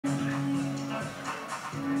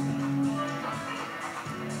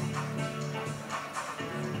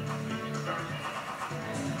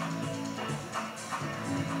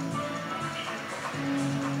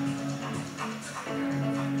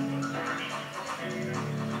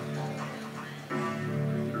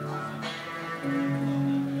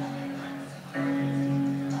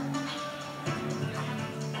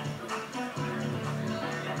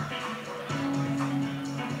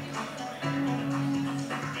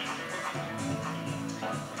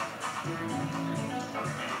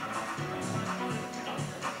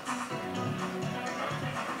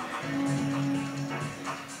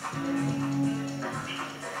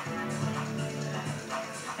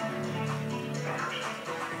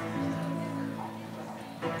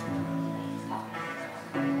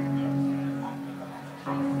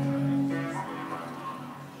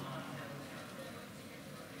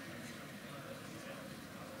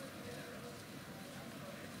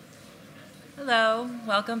Hello,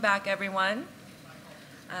 welcome back everyone.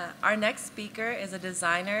 Our next speaker is a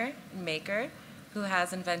designer and maker who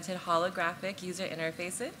has invented holographic user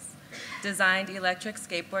interfaces, designed electric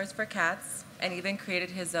skateboards for cats, and even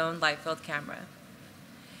created his own light-filled camera.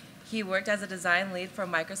 He worked as a design lead for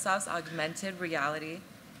Microsoft's augmented reality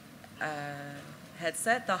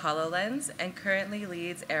headset, the HoloLens, and currently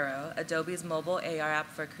leads Aero, Adobe's mobile AR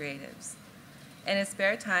app for creatives. In his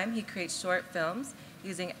spare time, he creates short films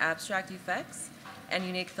using abstract effects and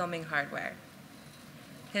unique filming hardware.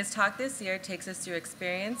 His talk this year takes us through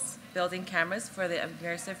experience building cameras for the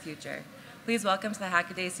immersive future. Please welcome to the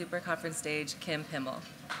Hackaday Super Conference stage, Pimmel.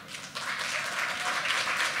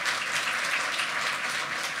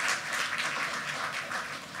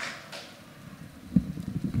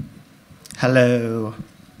 Hello.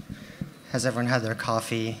 Has everyone had their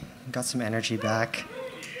coffee? Got some energy back?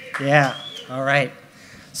 Yeah, all right.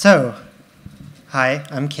 So, hi,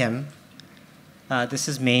 I'm Kim. This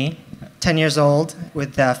is me, 10 years old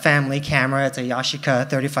with a family camera. It's a Yashica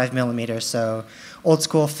 35mm, so old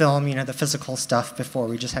school film, you know, the physical stuff before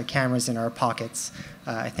we just had cameras in our pockets.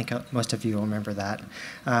 I think most of you will remember that.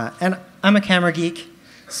 And I'm a camera geek,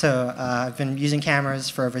 so I've been using cameras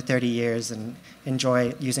for over 30 years and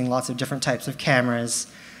enjoy using lots of different types of cameras.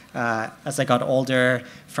 As I got older,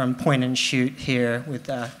 from point and shoot here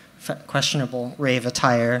with questionable rave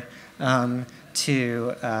attire,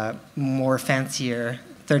 to more fancier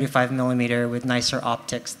 35mm with nicer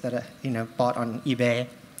optics that I bought on eBay.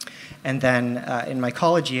 And then in my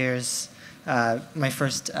college years, my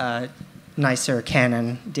first nicer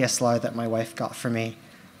Canon DSLR that my wife got for me.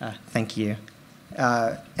 Thank you.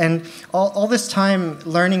 And all this time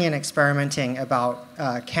learning and experimenting about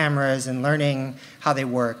cameras and learning how they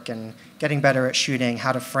work and getting better at shooting,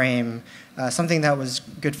 how to frame. Something that was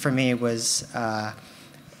good for me was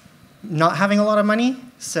not having a lot of money,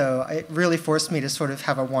 so it really forced me to sort of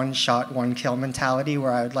have a one-shot, one-kill mentality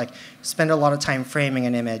where I would spend a lot of time framing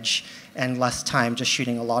an image and less time just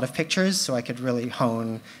shooting a lot of pictures, so I could really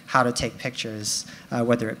hone how to take pictures,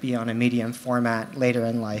 whether it be on a medium format later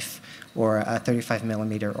in life or a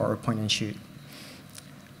 35mm or a point-and-shoot.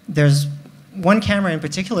 There's one camera in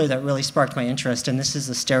particular that really sparked my interest, and this is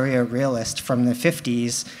a Stereo Realist from the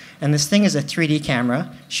 50s. And this thing is a 3D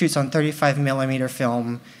camera, shoots on 35mm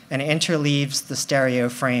film, and interleaves the stereo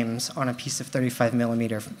frames on a piece of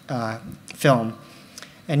 35mm film.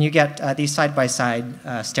 And you get these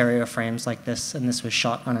side-by-side stereo frames like this, and this was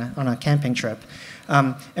shot on a camping trip.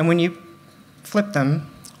 And when you flip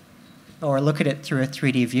them, or look at it through a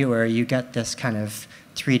 3D viewer, you get this kind of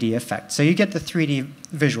 3D effect. So you get the 3D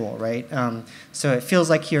visual, right? So it feels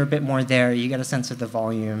like you're a bit more there. You get a sense of the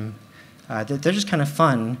volume. They're just kind of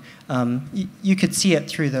fun. You could see it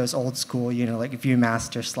through those old school, like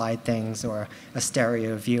Viewmaster slide things or a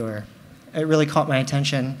stereo viewer. It really caught my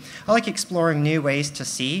attention. I like exploring new ways to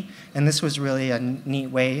see, and this was really a neat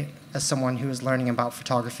way, as someone who is learning about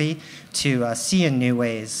photography, to see in new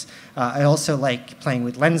ways. I also like playing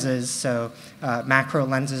with lenses, so macro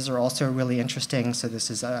lenses are also really interesting. So this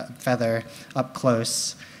is a feather up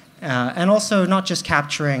close. And also not just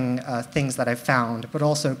capturing things that I've found, but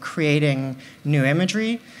also creating new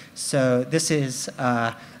imagery. So this is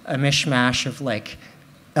a mishmash of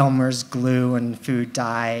Elmer's glue and food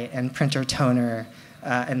dye and printer toner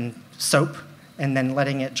and soap, and then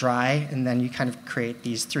letting it dry, and then you kind of create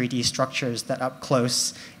these 3D structures that up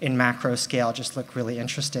close in macro scale just look really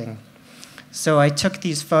interesting. So I took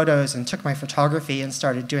these photos and took my photography and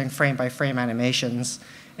started doing frame-by-frame animations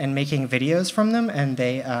and making videos from them, and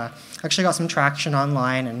they actually got some traction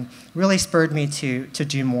online and really spurred me to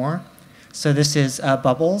do more. So this is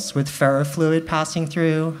bubbles with ferrofluid passing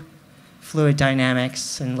through, fluid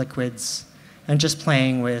dynamics and liquids, and just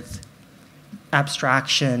playing with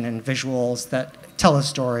abstraction and visuals that tell a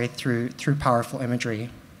story through powerful imagery.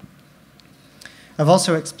 I've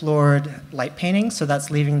also explored light painting, so that's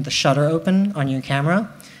leaving the shutter open on your camera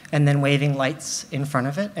and then waving lights in front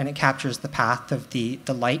of it, and it captures the path of the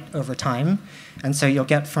light over time. And so you'll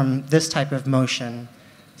get from this type of motion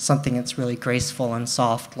something that's really graceful and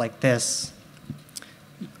soft like this,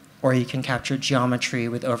 or you can capture geometry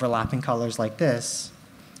with overlapping colors like this.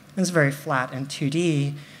 It's very flat and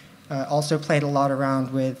 2D. Also played a lot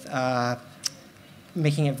around with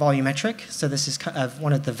making it volumetric. So this is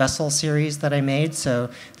one of the Vessel series that I made. So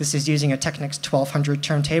this is using a Technics 1200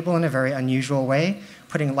 turntable in a very unusual way,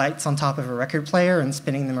 putting lights on top of a record player and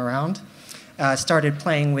spinning them around. Started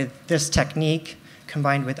playing with this technique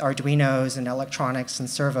combined with Arduinos and electronics and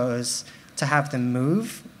servos to have them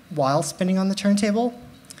move while spinning on the turntable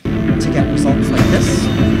to get results like this.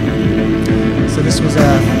 So this was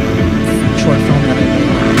a short film that I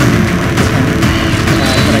made.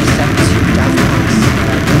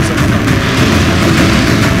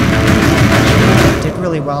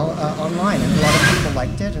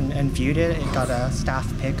 got a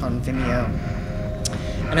staff pick on Vimeo.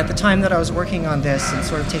 And at the time that I was working on this and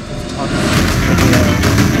sort of taking photography to video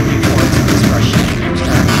and new forms of expression and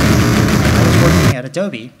abstraction, I was working at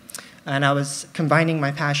Adobe. And I was combining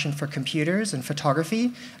my passion for computers and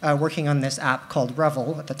photography, working on this app called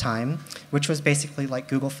Revel at the time, which was basically like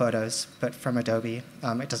Google Photos, but from Adobe.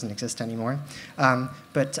 It doesn't exist anymore.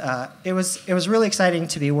 But it was really exciting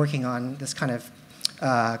to be working on this kind of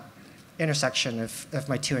intersection of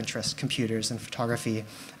my two interests, computers and photography.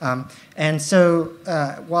 And so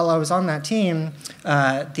while I was on that team,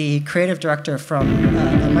 the creative director from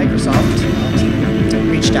the Microsoft team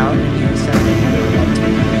reached out and he said that he would love to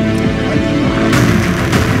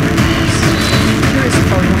curious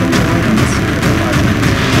if I want to join on this project.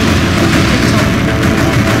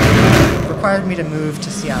 It required me to move to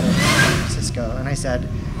Seattle, San Francisco, and I said,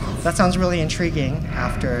 that sounds really intriguing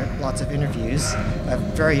after lots of interviews, a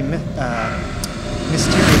very mysterious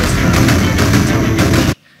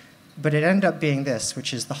thing. But it ended up being this,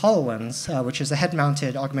 which is the HoloLens, which is a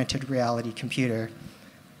head-mounted augmented reality computer.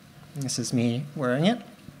 And this is me wearing it.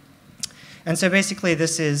 And so basically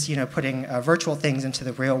this is putting virtual things into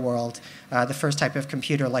the real world, the first type of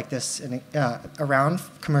computer like this around,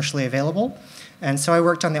 commercially available. And so I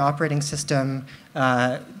worked on the operating system,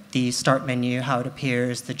 the start menu, how it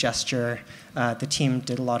appears, the gesture. The team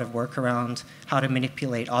did a lot of work around how to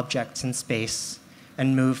manipulate objects in space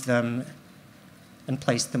and move them and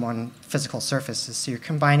place them on physical surfaces. So you're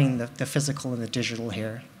combining the physical and the digital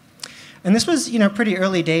here. And this was pretty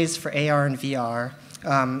early days for AR and VR.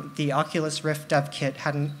 The Oculus Rift dev kit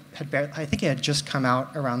I think it had just come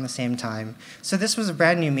out around the same time. So this was a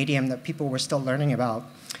brand new medium that people were still learning about.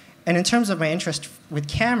 And in terms of my interest with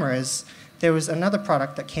cameras, there was another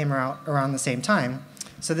product that came out around the same time.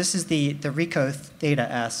 So this is the Ricoh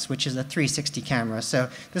Theta S, which is a 360 camera. So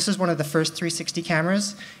this is one of the first 360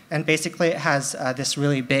 cameras. And basically it has this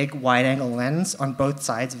really big wide-angle lens on both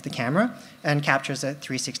sides of the camera and captures a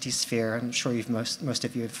 360 sphere. I'm sure most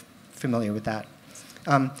of you are familiar with that.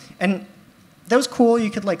 And that was cool.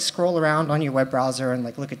 You could scroll around on your web browser and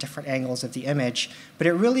look at different angles of the image. But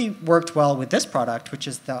it really worked well with this product, which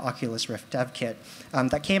is the Oculus Rift dev kit,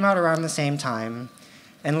 that came out around the same time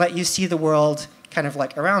and let you see the world kind of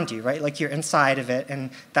around you, right? You're inside of it,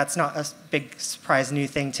 and that's not a big surprise new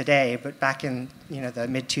thing today. But back in the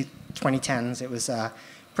mid-2010s, it was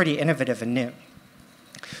pretty innovative and new.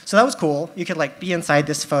 So that was cool. You could be inside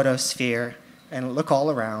this photosphere and look all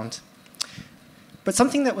around. But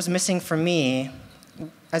something that was missing for me,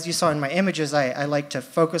 as you saw in my images, I like to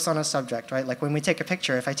focus on a subject, right? Like when we take a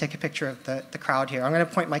picture, if I take a picture of the crowd here, I'm going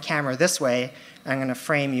to point my camera this way, and I'm going to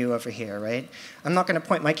frame you over here, right? I'm not going to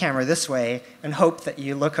point my camera this way and hope that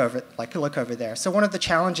you look over there. So one of the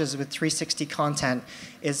challenges with 360 content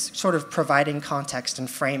is sort of providing context and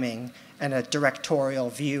framing and a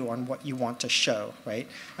directorial view on what you want to show, right?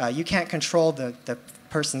 You can't control the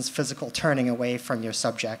person's physical turning away from your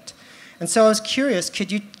subject. And so I was curious,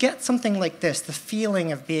 could you get something like this, the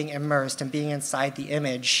feeling of being immersed and being inside the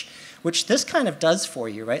image, which this kind of does for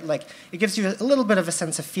you, right? It gives you a little bit of a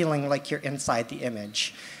sense of feeling like you're inside the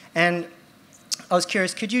image. And I was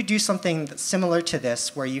curious, could you do something that's similar to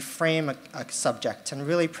this, where you frame a subject and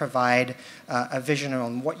really provide a vision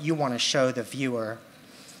on what you want to show the viewer?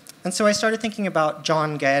 And so I started thinking about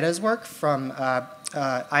John Gaeta's work from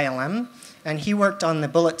ILM. And he worked on the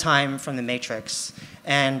bullet time from The Matrix.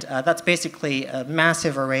 And that's basically a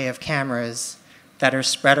massive array of cameras that are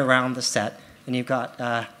spread around the set. And you've got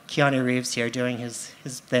Keanu Reeves here doing his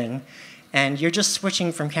thing. And you're just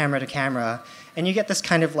switching from camera to camera. And you get this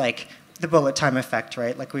kind of the bullet time effect,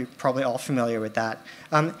 right? We're probably all familiar with that.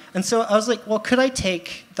 And so I was like, well, could I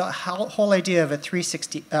take the whole idea of a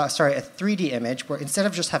 3D image, where instead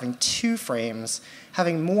of just having 2 frames,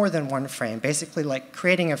 having more than 1 frame, basically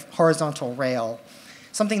creating a horizontal rail,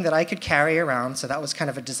 something that I could carry around. So that was kind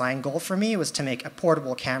of a design goal for me, was to make a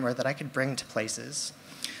portable camera that I could bring to places.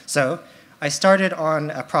 So I started on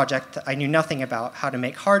a project that I knew nothing about how to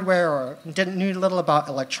make hardware, or knew little about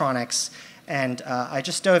electronics. And I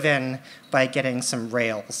just dove in by getting some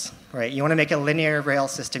rails, right? You want to make a linear rail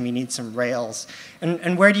system, you need some rails.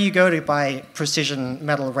 And where do you go to buy precision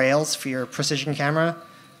metal rails for your precision camera?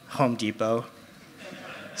 Home Depot.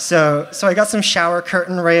 So I got some shower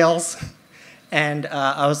curtain rails, and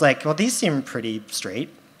I was like, well, these seem pretty straight.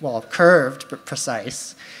 Well, curved, but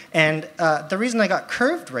precise. And the reason I got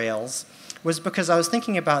curved rails was because I was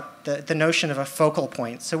thinking about the notion of a focal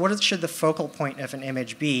point. So what should the focal point of an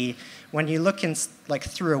image be? When you look in,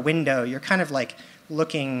 through a window, you're kind of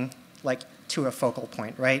looking to a focal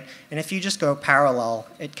point, right? And if you just go parallel,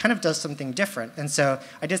 it kind of does something different. And so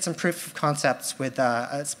I did some proof of concepts with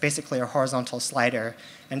it's basically a horizontal slider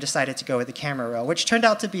and decided to go with the camera rail, which turned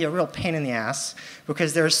out to be a real pain in the ass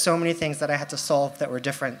because there were so many things that I had to solve that were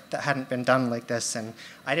different that hadn't been done like this, and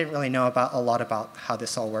I didn't really know a lot about how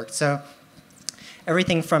this all worked. So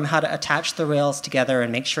everything from how to attach the rails together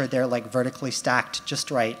and make sure they're like vertically stacked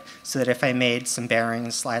just right so that if I made some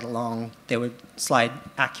bearings slide along, they would slide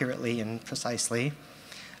accurately and precisely.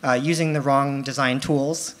 Using the wrong design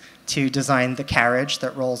tools to design the carriage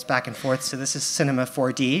that rolls back and forth. So this is Cinema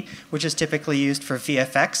 4D, which is typically used for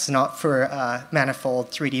VFX, not for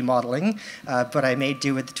manifold 3D modeling, but I made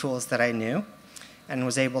do with the tools that I knew and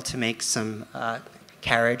was able to make some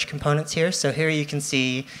carriage components here. So here you can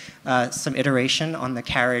see some iteration on the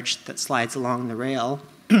carriage that slides along the rail.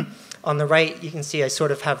 On the right, you can see I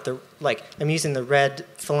sort of have the, I'm using the red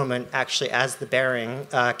filament actually as the bearing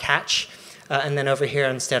catch. And then over here,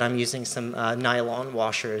 instead, I'm using some nylon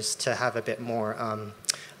washers to have a bit more,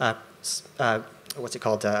 what's it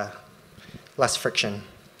called, less friction.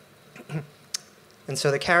 And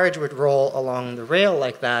so the carriage would roll along the rail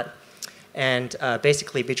like that and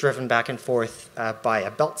basically be driven back and forth by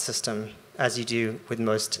a belt system, as you do with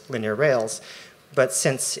most linear rails. But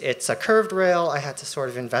since it's a curved rail, I had to sort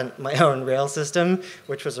of invent my own rail system,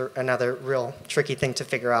 which was another real tricky thing to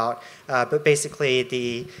figure out. But basically,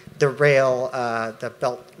 the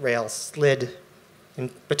belt rail slid in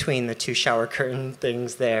between the two shower curtain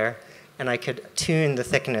things there, and I could tune the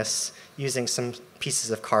thickness using some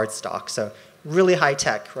pieces of cardstock. So really high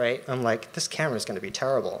tech, right? I'm like, this camera's going to be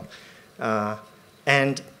terrible.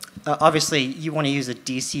 Obviously, you want to use a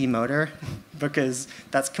DC motor because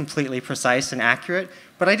that's completely precise and accurate.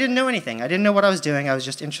 But I didn't know anything. I didn't know what I was doing. I was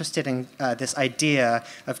just interested in this idea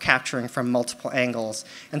of capturing from multiple angles.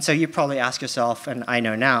 And so you probably ask yourself, and I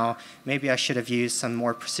know now, maybe I should have used some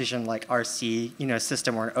more precision like RC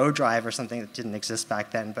system or an O drive or something that didn't exist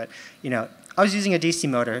back then. But I was using a DC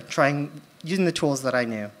motor, using the tools that I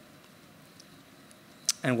knew.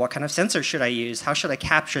 And what kind of sensor should I use? How should I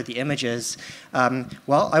capture the images?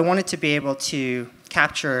 Well, I wanted to be able to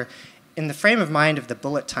capture, in the frame of mind of the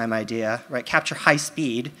bullet time idea, right, capture high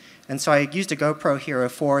speed. And so I used a GoPro Hero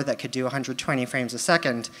 4 that could do 120 frames a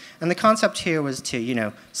second. And the concept here was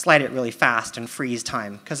to, slide it really fast and freeze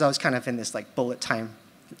time, because I was kind of in this bullet time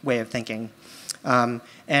way of thinking. And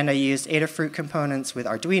I used Adafruit components with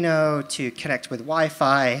Arduino to connect with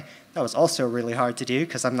Wi-Fi. That was also really hard to do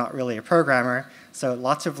because I'm not really a programmer. So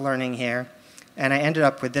lots of learning here. And I ended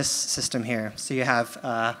up with this system here. So you have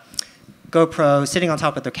GoPro sitting on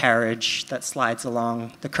top of the carriage that slides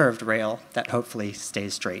along the curved rail that hopefully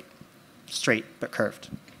stays straight. Straight, but curved,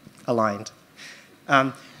 aligned.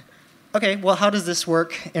 OK, well, how does this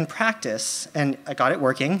work in practice? And I got it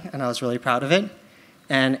working, and I was really proud of it.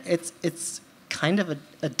 And it's kind of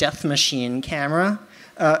a death machine camera.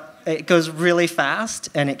 It goes really fast,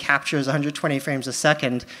 and it captures 120 frames a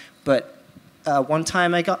second. But one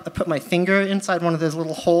time I put my finger inside one of those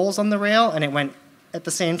little holes on the rail, and it went at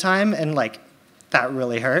the same time, and that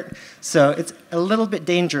really hurt. So it's a little bit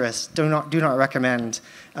dangerous. Do not recommend.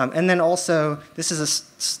 And then also, this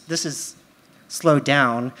is slowed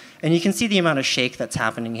down, and you can see the amount of shake that's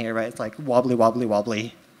happening here, right? It's like wobbly, wobbly,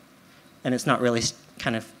 wobbly, and it's not really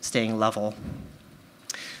kind of staying level.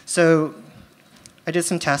 So I did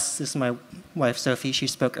some tests. This is my wife, Sophie. She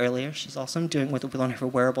spoke earlier. She's awesome, doing with one of her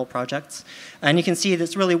wearable projects. And you can see that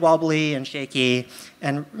it's really wobbly and shaky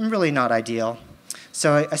and really not ideal.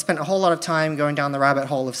 So I spent a whole lot of time going down the rabbit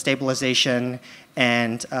hole of stabilization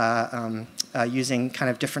and using kind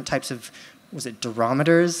of different types of,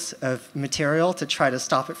 durometers of material to try to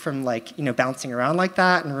stop it from bouncing around like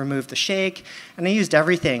that and remove the shake. And I used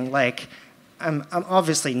everything. I'm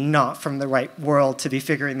obviously not from the right world to be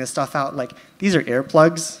figuring this stuff out. These are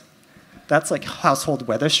earplugs. That's household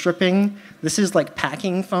weather stripping. This is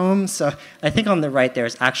packing foam. So I think on the right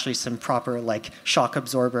there's actually some proper shock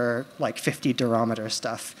absorber, 50 durometer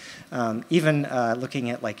stuff. Even looking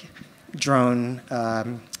at drone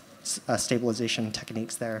stabilization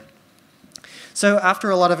techniques there. So after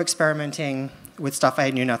a lot of experimenting with stuff I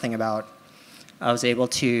knew nothing about, I was able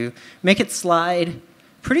to make it slide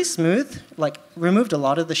pretty smooth, removed a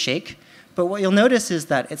lot of the shake. But what you'll notice is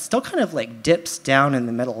that it still kind of dips down in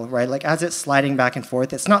the middle, right? As it's sliding back and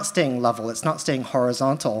forth, it's not staying level, it's not staying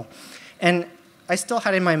horizontal. And I still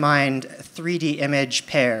had in my mind 3D image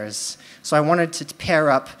pairs. So I wanted to pair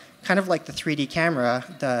up, kind of like the 3D camera,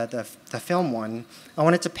 the film one, I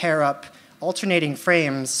wanted to pair up alternating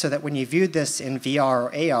frames so that when you viewed this in VR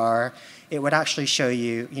or AR, it would actually show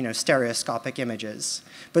you, stereoscopic images.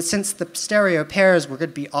 But since the stereo pairs were going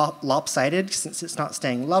to be lopsided, since it's not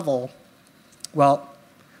staying level, well,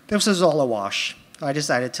 this was all a wash. I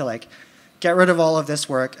decided to get rid of all of this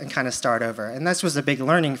work and kind of start over. And this was a big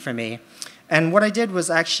learning for me. And what I did was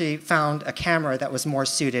actually found a camera that was more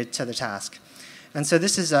suited to the task. And so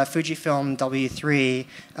this is a Fujifilm W3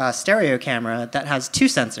 stereo camera that has 2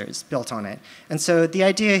 sensors built on it. And so the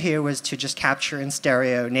idea here was to just capture in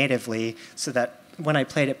stereo natively so that when I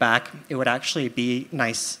played it back, it would actually be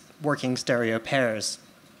nice working stereo pairs.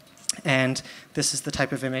 And this is the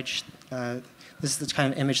type of image, this is the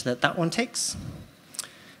kind of image that that one takes.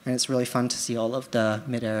 And it's really fun to see all of the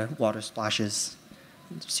mid-air water splashes.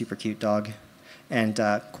 Super cute dog. And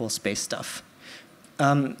cool space stuff.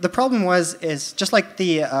 The problem is just like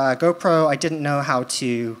the GoPro, I didn't know how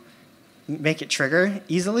to make it trigger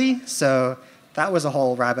easily. So that was a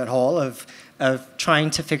whole rabbit hole of trying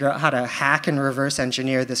to figure out how to hack and reverse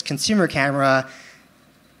engineer this consumer camera.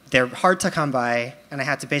 They're hard to come by, and I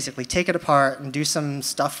had to basically take it apart and do some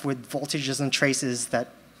stuff with voltages and traces that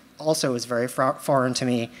also is very foreign to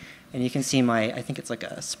me. And you can see I think it's like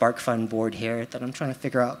a SparkFun board here that I'm trying to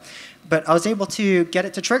figure out. But I was able to get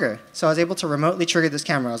it to trigger. So I was able to remotely trigger this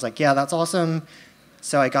camera. I was like, yeah, that's awesome.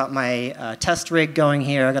 So I got my test rig going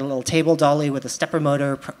here. I got a little table dolly with a stepper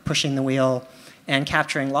motor pushing the wheel and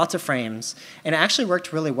capturing lots of frames. And it actually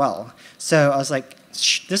worked really well. So I was like,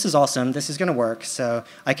 this is awesome. This is going to work. So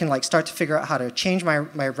I can start to figure out how to change my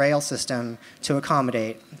rail system to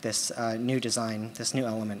accommodate this new design, this new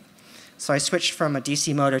element. So I switched from a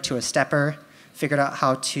DC motor to a stepper, figured out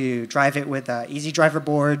how to drive it with an easy driver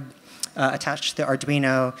board attached to the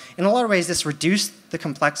Arduino. In a lot of ways, this reduced the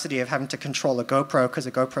complexity of having to control a GoPro because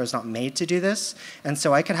a GoPro is not made to do this. And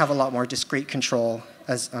so I could have a lot more discrete control,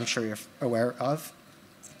 as I'm sure you're aware of.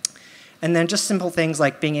 And then just simple things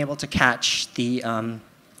like being able to catch the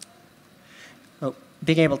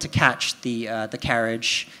the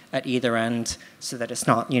carriage at either end so that it's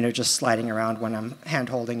not just sliding around when I'm hand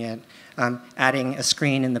holding it. Adding a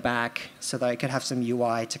screen in the back so that I could have some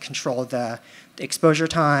UI to control the exposure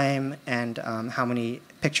time and how many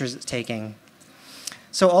pictures it's taking.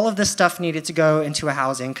 So all of this stuff needed to go into a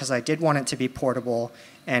housing because I did want it to be portable,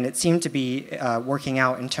 and it seemed to be working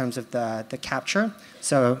out in terms of the capture.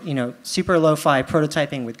 So super lo-fi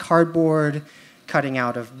prototyping with cardboard, cutting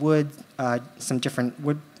out of wood, some different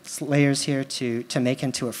wood layers here to make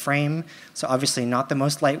into a frame. So obviously not the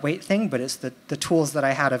most lightweight thing, but it's the tools that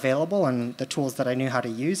I had available and the tools that I knew how to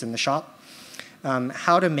use in the shop.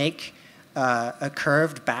 How to make a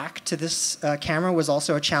curved back to this camera was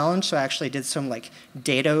also a challenge. So I actually did some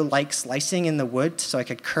dado-like slicing in the wood so I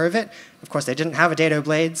could curve it. Of course, I didn't have a dado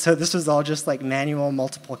blade, so this was all just manual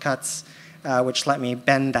multiple cuts, which let me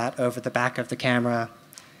bend that over the back of the camera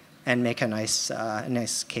and make a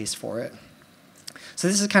nice case for it. So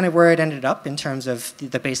this is kind of where it ended up in terms of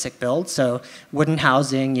the basic build. So wooden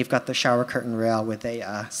housing, you've got the shower curtain rail with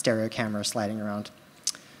a stereo camera sliding around.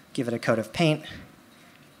 Give it a coat of paint.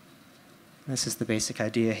 This is the basic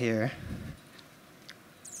idea here.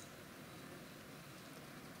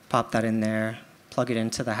 Pop that in there, plug it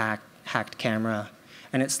into the hacked camera,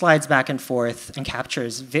 and it slides back and forth and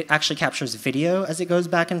actually captures video as it goes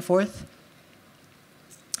back and forth.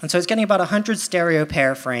 And so it's getting about 100 stereo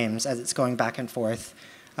pair frames as it's going back and forth.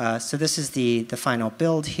 So this is the final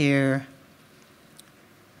build here.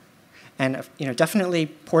 And definitely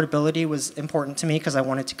portability was important to me because I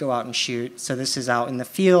wanted to go out and shoot. So this is out in the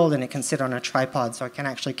field, and it can sit on a tripod, so I can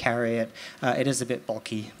actually carry it. It is a bit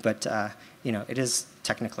bulky, but it is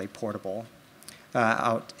technically portable.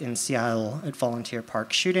 Out in Seattle at Volunteer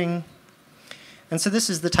Park shooting. And so this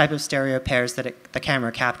is the type of stereo pairs that the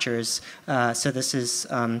camera captures. So this is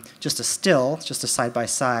just a still, just a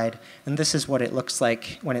side-by-side. And this is what it looks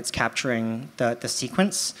like when it's capturing the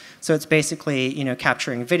sequence. So it's basically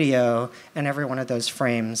capturing video, and every one of those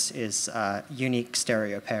frames is unique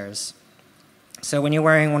stereo pairs. So when you're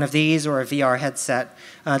wearing one of these or a VR headset,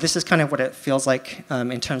 this is kind of what it feels like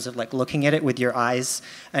in terms of looking at it with your eyes.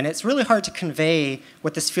 And it's really hard to convey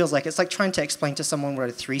what this feels like. It's like trying to explain to someone what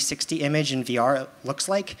a 360 image in VR looks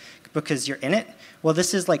like because you're in it. Well,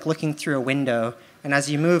 this is like looking through a window. And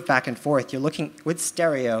as you move back and forth, you're looking with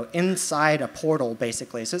stereo inside a portal,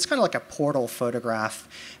 basically. So it's kind of like a portal photograph.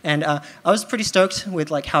 And I was pretty stoked with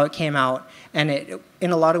how it came out. And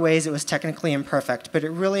in a lot of ways, it was technically imperfect, but it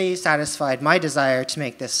really satisfied my desire to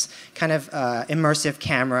make this kind of immersive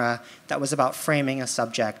camera that was about framing a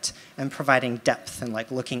subject and providing depth and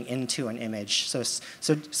like looking into an image.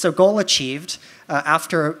 So goal achieved.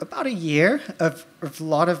 After about a year of a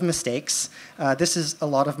lot of mistakes, this is a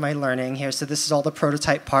lot of my learning here. So this is all the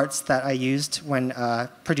prototype parts that I used when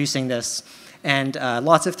producing this. And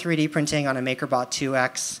lots of 3D printing on a MakerBot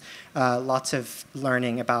 2X, lots of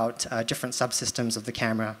learning about different subsystems of the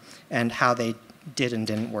camera and how they did and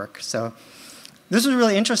didn't work. So this was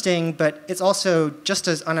really interesting, but it's also just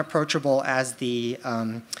as unapproachable as the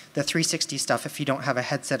 360 stuff if you don't have a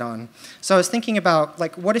headset on. So I was thinking about,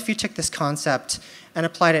 like, what if you took this concept and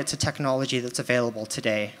applied it to technology that's available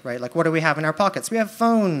today, right? Like, what do we have in our pockets? We have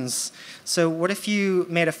phones. So what if you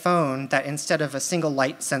made a phone that instead of a single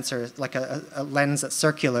light sensor, like a lens that's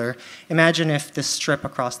circular, imagine if this strip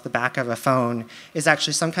across the back of a phone is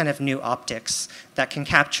actually some kind of new optics that can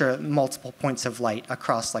capture multiple points of light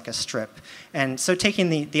across like a strip. And so taking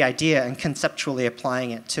the idea and conceptually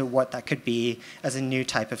applying it to what that could be as a new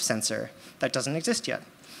type of sensor that doesn't exist yet.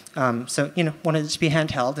 So, wanted it to be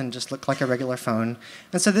handheld and just look like a regular phone.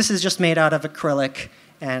 And so this is just made out of acrylic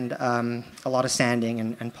and a lot of sanding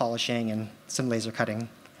and polishing and some laser cutting.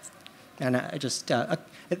 And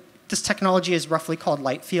this technology is roughly called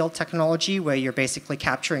light field technology, where you're basically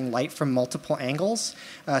capturing light from multiple angles.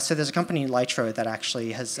 So there's a company, Litro, that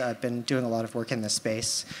actually has been doing a lot of work in this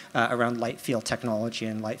space around light field technology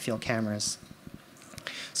and light field cameras.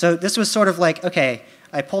 So this was sort of like, okay,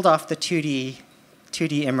 I pulled off the 2D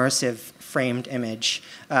immersive framed image,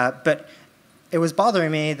 but it was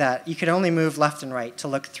bothering me that you could only move left and right to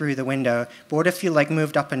look through the window. But what if you like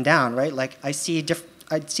moved up and down, right? Like I'd see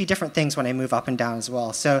different things when I move up and down as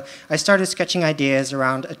well. So I started sketching ideas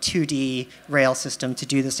around a 2D rail system to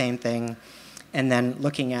do the same thing, and then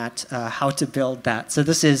looking at how to build that. So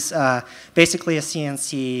this is basically a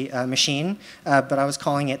CNC machine, but I was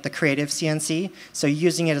calling it the creative CNC. So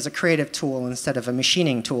using it as a creative tool instead of a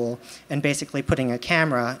machining tool, and basically putting a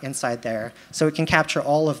camera inside there so it can capture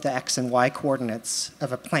all of the X and Y coordinates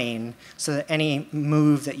of a plane, so that any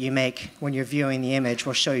move that you make when you're viewing the image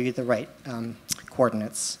will show you the right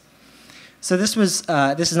coordinates. So this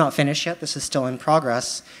is not finished yet. This is still in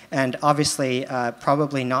progress, and obviously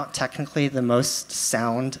probably not technically the most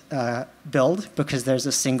sound build, because there's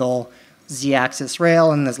a single Z-axis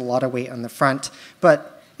rail and there's a lot of weight on the front.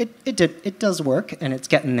 But it does work, and it's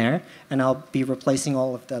getting there. And I'll be replacing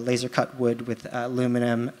all of the laser cut wood with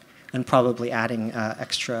aluminum, and probably adding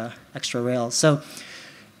extra rails. So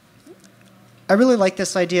I really like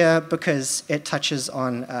this idea because it touches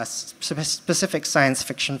on a specific science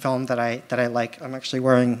fiction film that I like. I'm actually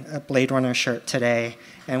wearing a Blade Runner shirt today,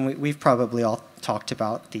 and we've probably all talked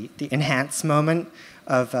about the enhance moment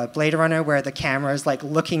of Blade Runner, where the camera is like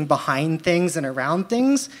looking behind things and around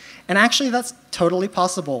things. And actually, that's totally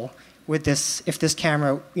possible with this if this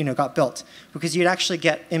camera got built, because you'd actually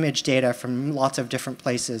get image data from lots of different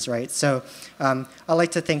places, right? So I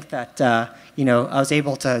like to think that I was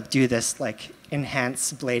able to do this like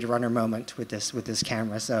enhance Blade Runner moment with this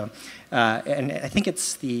camera. So and I think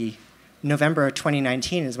it's the November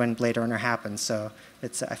 2019 is when Blade Runner happened. So I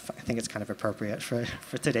think it's kind of appropriate for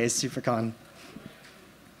today's SuperCon.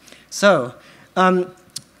 So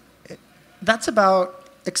that's about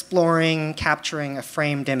exploring, capturing a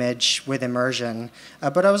framed image with immersion.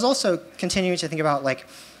 But I was also continuing to think about, like,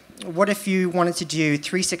 what if you wanted to do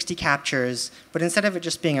 360 captures, but instead of it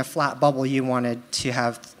just being a flat bubble, you wanted to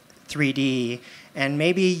have 3D, and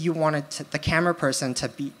maybe you wanted the camera person to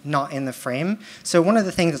be not in the frame. So one of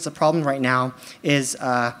the things that's a problem right now is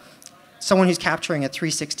someone who's capturing a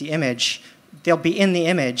 360 image, they'll be in the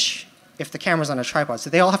image if the camera's on a tripod.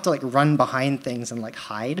 So they all have to like run behind things and like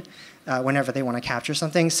hide whenever they want to capture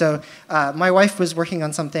something. So my wife was working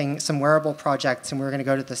on some wearable projects, and we were going to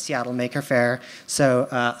go to the Seattle Maker Faire. So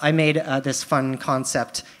I made this fun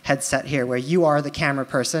concept headset here where you are the camera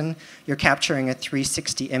person, you're capturing a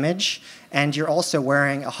 360 image, and you're also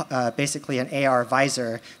wearing basically an AR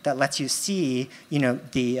visor that lets you see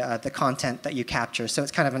the content that you capture. So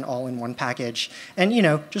it's kind of an all-in-one package. And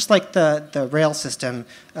just like the rail system,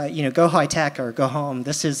 go high tech or go home.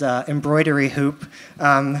 This is embroidery hoop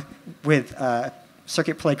with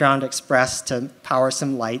Circuit Playground Express to power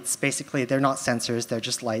some lights. Basically, they're not sensors, they're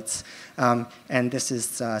just lights. And this is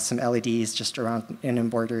some LEDs just around an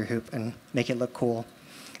embroidery hoop and make it look cool.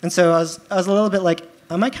 And so I was a little bit like,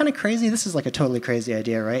 am I kind of crazy? This is like a totally crazy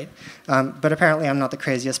idea, right? But apparently I'm not the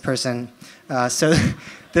craziest person. So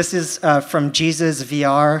this is from Jesus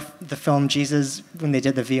VR, the film Jesus, when they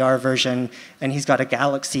did the VR version, and he's got a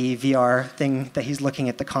Galaxy VR thing that he's looking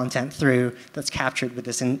at the content through that's captured with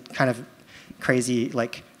this kind of crazy,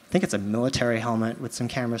 like, I think it's a military helmet with some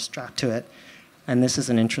cameras strapped to it. And this is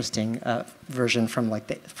an interesting version from the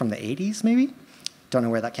 80s, maybe? Don't know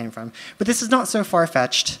where that came from. But this is not so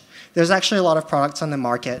far-fetched. There's actually a lot of products on the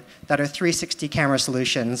market that are 360 camera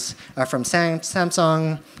solutions from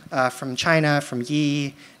Samsung, from China, from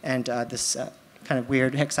Yi, and this kind of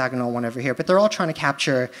weird hexagonal one over here. But they're all trying to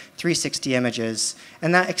capture 360 images.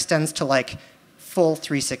 And that extends to like full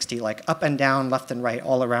 360, like up and down, left and right,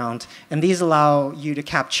 all around. And these allow you to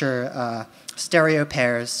capture stereo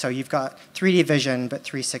pairs. So you've got 3D vision, but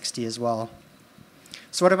 360 as well.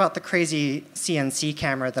 So what about the crazy CNC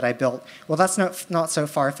camera that I built? Well, that's not so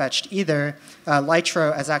far-fetched either.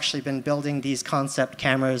 Lytro has actually been building these concept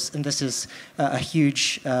cameras, and this is a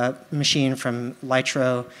huge machine from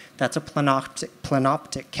Lytro that's a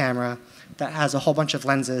planoptic camera that has a whole bunch of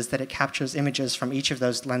lenses that it captures images from each of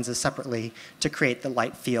those lenses separately to create the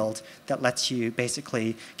light field that lets you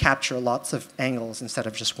basically capture lots of angles instead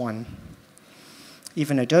of just one.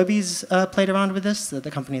 Even Adobe's played around with this,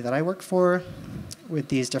 the company that I work for, with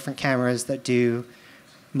these different cameras that do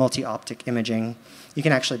multi-optic imaging. You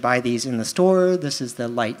can actually buy these in the store. This is the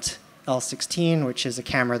Light L16, which is a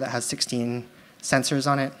camera that has 16 sensors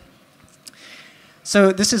on it.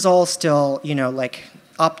 So this is all still, like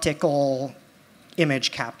optical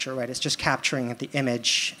image capture, right? It's just capturing the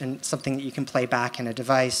image and something that you can play back in a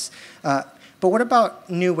device. But what about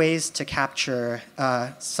new ways to capture,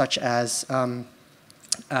 such as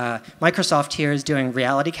Microsoft here is doing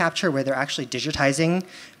reality capture, where they're actually digitizing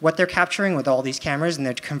what they're capturing with all these cameras, and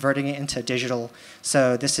they're converting it into digital.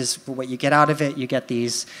 So this is what you get out of it. You get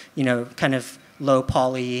these, kind of low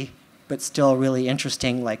poly, but still really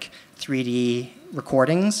interesting, like 3D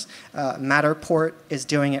recordings. Matterport is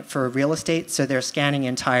doing it for real estate, so they're scanning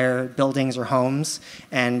entire buildings or homes,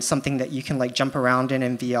 and something that you can like jump around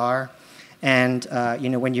in VR. And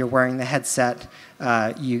when you're wearing the headset,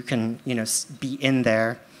 you can be in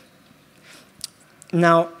there.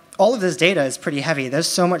 Now, all of this data is pretty heavy. There's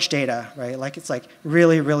so much data, right? Like it's like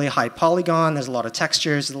really, really high polygon. There's a lot of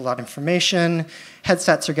textures, there's a lot of information.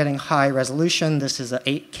 Headsets are getting high resolution. This is an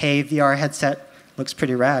 8K VR headset. Looks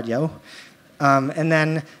pretty rad, yo. And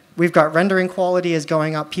then we've got rendering quality is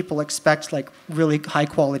going up. People expect like really high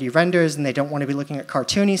quality renders, and they don't want to be looking at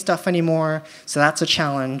cartoony stuff anymore. So that's a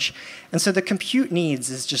challenge. And so the compute needs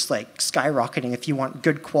is just like skyrocketing if you want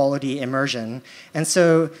good quality immersion. And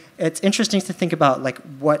so it's interesting to think about like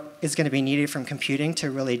what is going to be needed from computing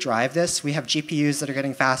to really drive this. We have GPUs that are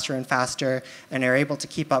getting faster and faster and are able to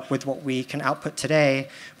keep up with what we can output today.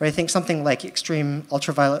 But I think something like extreme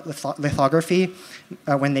ultraviolet lithography,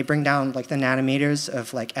 when they bring down like the nanometers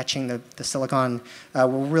of like etching the silicon,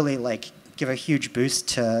 will really like give a huge boost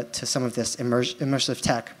to some of this immersive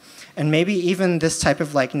tech. And maybe even this type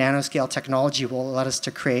of like nanoscale technology will allow us to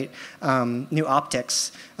create new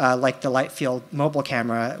optics, like the light field mobile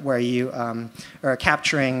camera, where you are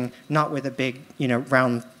capturing not with a big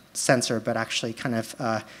round sensor, but actually kind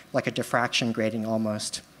of like a diffraction grating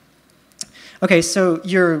almost. Okay, so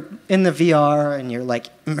you're in the VR and you're like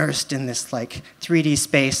immersed in this like 3D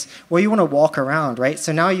space. Well, you want to walk around, right?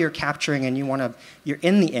 So now you're capturing and you're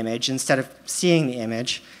in the image instead of seeing the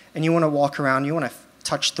image, and you want to walk around. You want to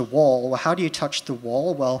touch the wall. Well, how do you touch the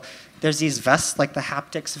wall? Well, there's these vests like the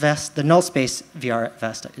haptics vest, the null space VR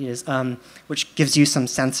vest is, which gives you some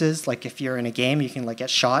senses. Like if you're in a game, you can like get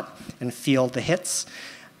shot and feel the hits.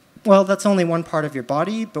 Well, that's only one part of your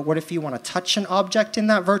body, but what if you want to touch an object in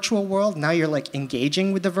that virtual world? Now you're like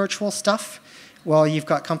engaging with the virtual stuff. Well, you've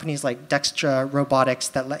got companies like Dextra Robotics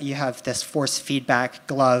that let you have this force feedback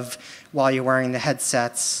glove while you're wearing the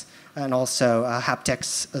headsets, and also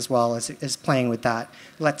haptics as well is playing with that.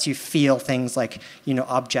 It lets you feel things like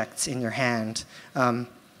objects in your hand.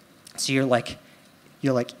 So you're like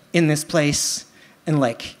in this place, and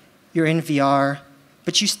like you're in VR,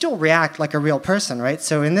 but you still react like a real person, right?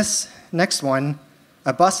 So in this next one,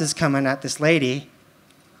 a bus is coming at this lady,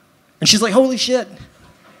 and she's like, "Holy shit!"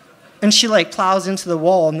 And she like plows into the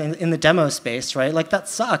wall in the demo space, right? Like that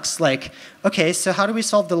sucks. Like, okay, so how do we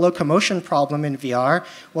solve the locomotion problem in VR?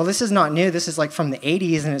 Well, this is not new. This is like from the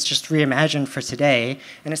 80s, and it's just reimagined for today.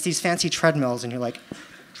 And it's these fancy treadmills, and you're like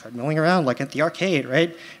treadmilling around like at the arcade,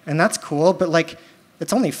 right? And that's cool, but like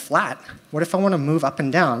it's only flat. What if I want to move up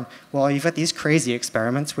and down? Well, you've got these crazy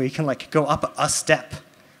experiments where you can like go up a step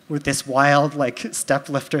with this wild like step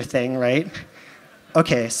lifter thing, right?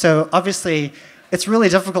 Okay, so obviously it's really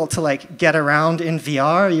difficult to like get around in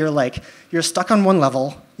VR. You're stuck on one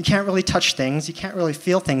level. You can't really touch things. You can't really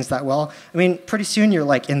feel things that well. I mean, pretty soon you're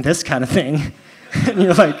like in this kind of thing. And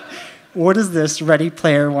you're like, what is this Ready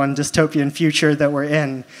Player One dystopian future that we're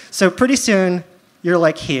in? So pretty soon you're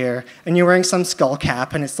like here, and you're wearing some skull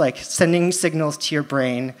cap, and it's like sending signals to your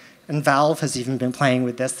brain. And Valve has even been playing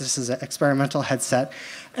with this. This is an experimental headset.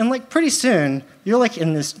 And like pretty soon, you're like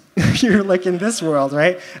in this, you're like in this world,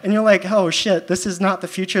 right? And you're like, oh shit, this is not the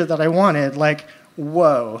future that I wanted. Like,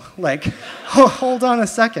 whoa, like, hold on a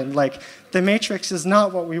second. Like, the Matrix is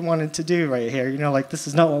not what we wanted to do right here. You know, like this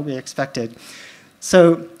is not what we expected.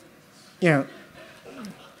 So, you know,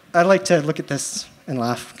 I like to look at this and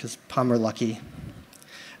laugh because palm are lucky,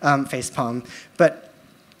 face palm. But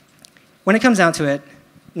when it comes down to it,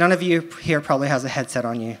 none of you here probably has a headset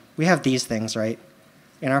on you. We have these things, right,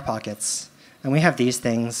 in our pockets. And we have these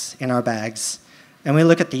things in our bags. And we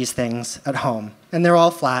look at these things at home. And they're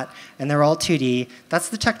all flat, and they're all 2D. That's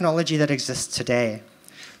the technology that exists today.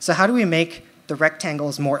 So how do we make the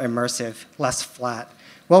rectangles more immersive, less flat?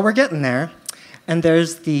 Well, we're getting there. And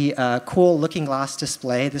there's the cool Looking Glass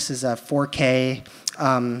display. This is a 4K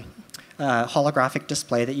holographic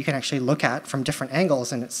display that you can actually look at from different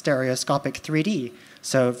angles, and it's stereoscopic 3D.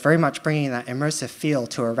 So very much bringing that immersive feel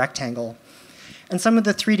to a rectangle. And some of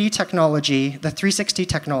the 3D technology, the 360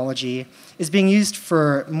 technology, is being used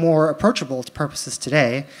for more approachable purposes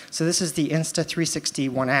today. So this is the Insta360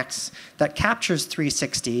 1X that captures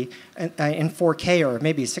 360 in 4K or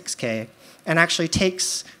maybe 6K, and actually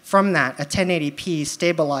takes from that a 1080p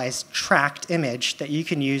stabilized tracked image that you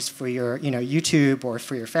can use for your YouTube or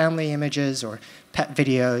for your family images or pet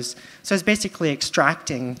videos. So it's basically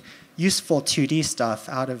extracting useful 2D stuff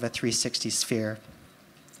out of a 360 sphere.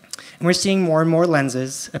 And we're seeing more and more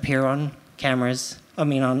lenses appear on cameras,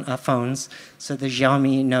 on phones. So the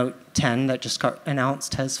Xiaomi Note 10 that just got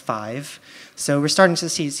announced has 5. So we're starting to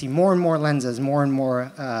see more and more lenses, more and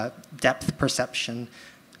more depth perception.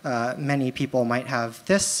 Many people might have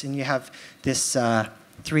this, and you have this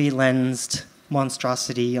 3-lensed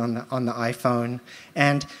monstrosity on the iPhone.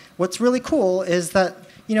 And what's really cool is that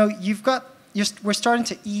we're starting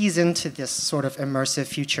to ease into this sort of immersive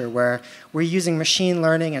future where we're using machine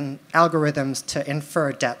learning and algorithms to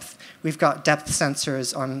infer depth. We've got depth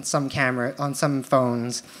sensors on some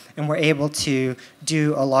phones, and we're able to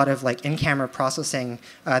do a lot of like in-camera processing.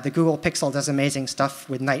 The Google Pixel does amazing stuff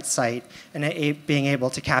with night sight and being able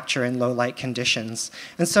to capture in low light conditions.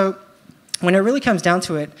 And so when it really comes down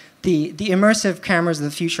to it, the immersive cameras of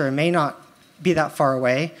the future may not be that far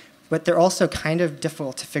away, but they're also kind of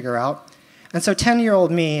difficult to figure out. And so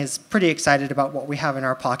 10-year-old me is pretty excited about what we have in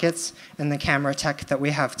our pockets and the camera tech that we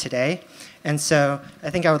have today. And so I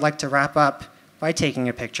think I would like to wrap up by taking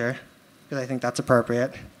a picture, because I think that's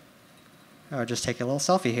appropriate. I'll just take a little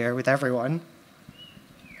selfie here with everyone.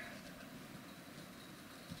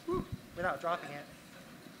 Woo, without dropping it.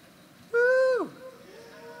 Woo!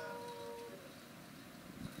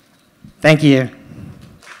 Thank you.